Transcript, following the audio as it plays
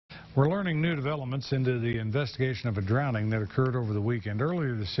We're learning new developments into the investigation of a drowning that occurred over the weekend.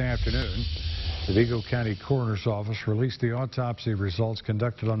 Earlier this afternoon, the Vigo County Coroner's Office released the autopsy results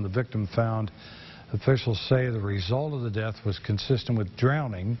conducted on the victim found. Officials say the result of the death was consistent with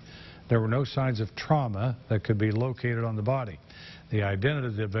drowning. There were no signs of trauma that could be located on the body. The identity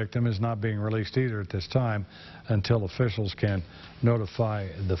of the victim is not being released either at this time until officials can notify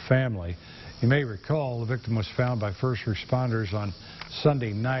the family. You may recall the victim was found by first responders on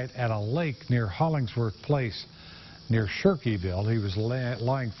Sunday night at a lake near Hollingsworth Place near Shirkyville. He was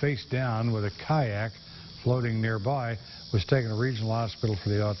lying face down with a kayak floating nearby, was taken to a regional hospital for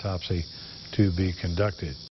the autopsy to be conducted.